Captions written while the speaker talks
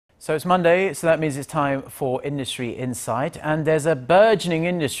So it's Monday, so that means it's time for Industry Insight. And there's a burgeoning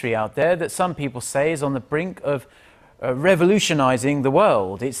industry out there that some people say is on the brink of revolutionizing the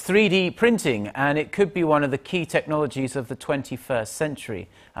world. It's 3D printing, and it could be one of the key technologies of the 21st century.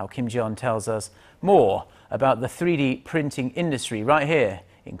 Our Kim Ji-yeon tells us more about the 3D printing industry right here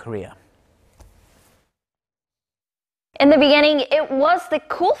in Korea. In the beginning, it was the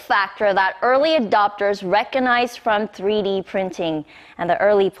cool factor that early adopters recognized from 3D printing. And the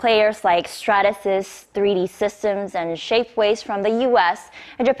early players like Stratasys, 3D Systems, and Shapeways from the US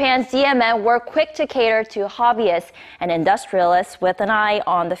and Japan's DMN were quick to cater to hobbyists and industrialists with an eye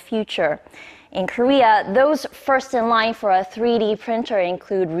on the future. In Korea, those first in line for a 3D printer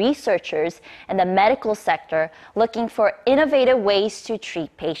include researchers in the medical sector looking for innovative ways to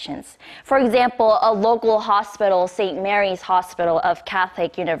treat patients. For example, a local hospital, St. Mary's Hospital of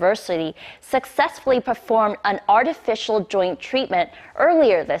Catholic University, successfully performed an artificial joint treatment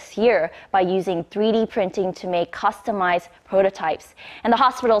earlier this year by using 3D printing to make customized prototypes. And the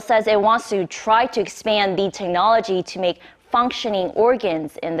hospital says it wants to try to expand the technology to make functioning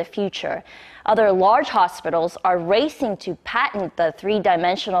organs in the future. Other large hospitals are racing to patent the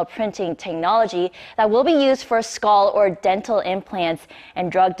three-dimensional printing technology that will be used for skull or dental implants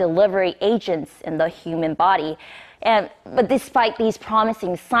and drug delivery agents in the human body. But despite these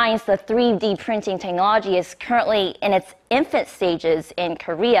promising signs, the 3D printing technology is currently in its infant stages in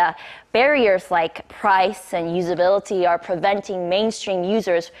Korea. Barriers like price and usability are preventing mainstream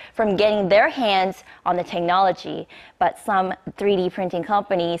users from getting their hands on the technology. But some 3D printing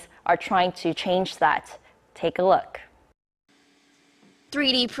companies are trying to change that. Take a look.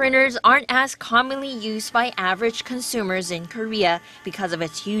 3D printers aren't as commonly used by average consumers in Korea because of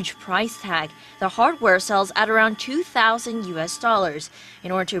its huge price tag. The hardware sells at around $2,000.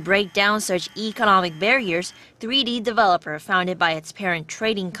 In order to break down such economic barriers, 3D developer founded by its parent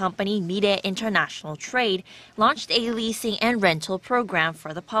trading company Mide International Trade launched a leasing and rental program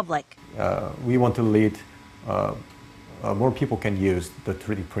for the public. We want to lead more people can use the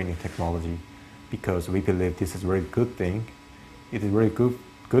 3D printing technology because we believe this is a very good thing. It is very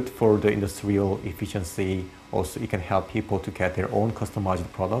good for the industrial efficiency. Also, it can help people to get their own customized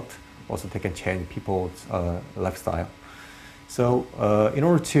product. Also, they can change people's lifestyle. So, in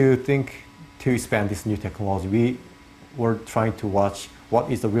order to expand this new technology, we were trying to watch what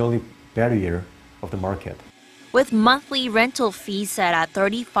is the real barrier of the market. With monthly rental fees set at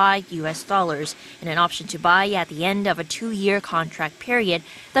 $35 and an option to buy at the end of a 2-year contract period,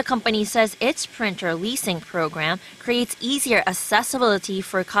 the company says its printer leasing program creates easier accessibility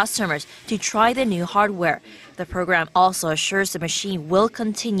for customers to try the new hardware. The program also assures the machine will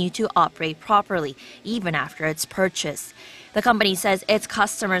continue to operate properly even after its purchase. The company says its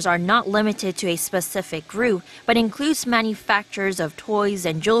customers are not limited to a specific group, but includes manufacturers of toys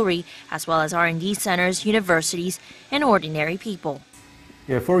and jewelry, as well as R&D centers, universities, and ordinary people.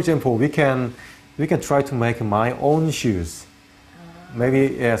 Yeah, for example, we can try to make my own shoes.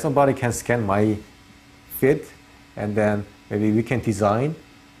 Maybe somebody can scan my feet, and then maybe we can design.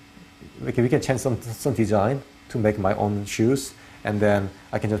 We can change some design to make my own shoes, and then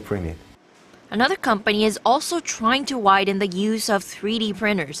I can just print it. Another company is also trying to widen the use of 3D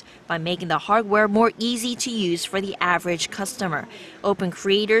printers by making the hardware more easy to use for the average customer. Open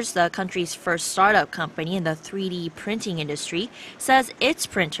Creators, the country's first startup company in the 3D printing industry, says its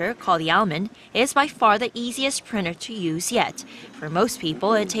printer, called the Almond, is by far the easiest printer to use yet. For most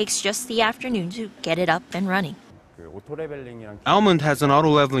people, it takes just the afternoon to get it up and running. Almond has an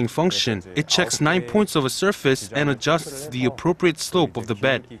auto-leveling function. It checks 9 points of a surface and adjusts the appropriate slope of the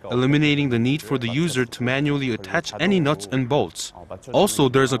bed, eliminating the need for the user to manually attach any nuts and bolts. Also,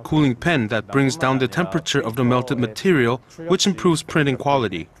 there's a cooling pen that brings down the temperature of the melted material, which improves printing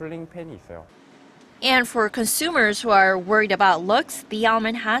quality. And for consumers who are worried about looks, the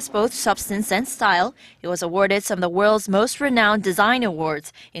Almond has both substance and style. It was awarded some of the world's most renowned design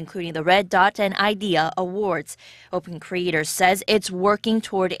awards, including the Red Dot and IDEA Awards. Open Creators says it's working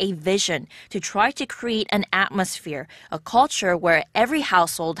toward a vision to try to create an atmosphere, a culture where every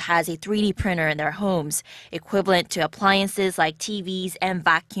household has a 3D printer in their homes, equivalent to appliances like TVs and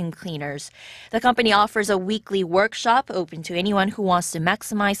vacuum cleaners. The company offers a weekly workshop open to anyone who wants to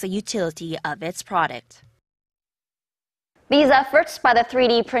maximize the utility of its product. These efforts by the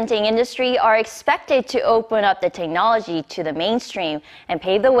 3D printing industry are expected to open up the technology to the mainstream and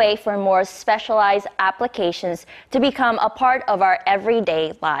pave the way for more specialized applications to become a part of our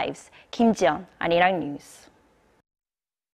everyday lives. Kim Ji-yeon, Arirang News.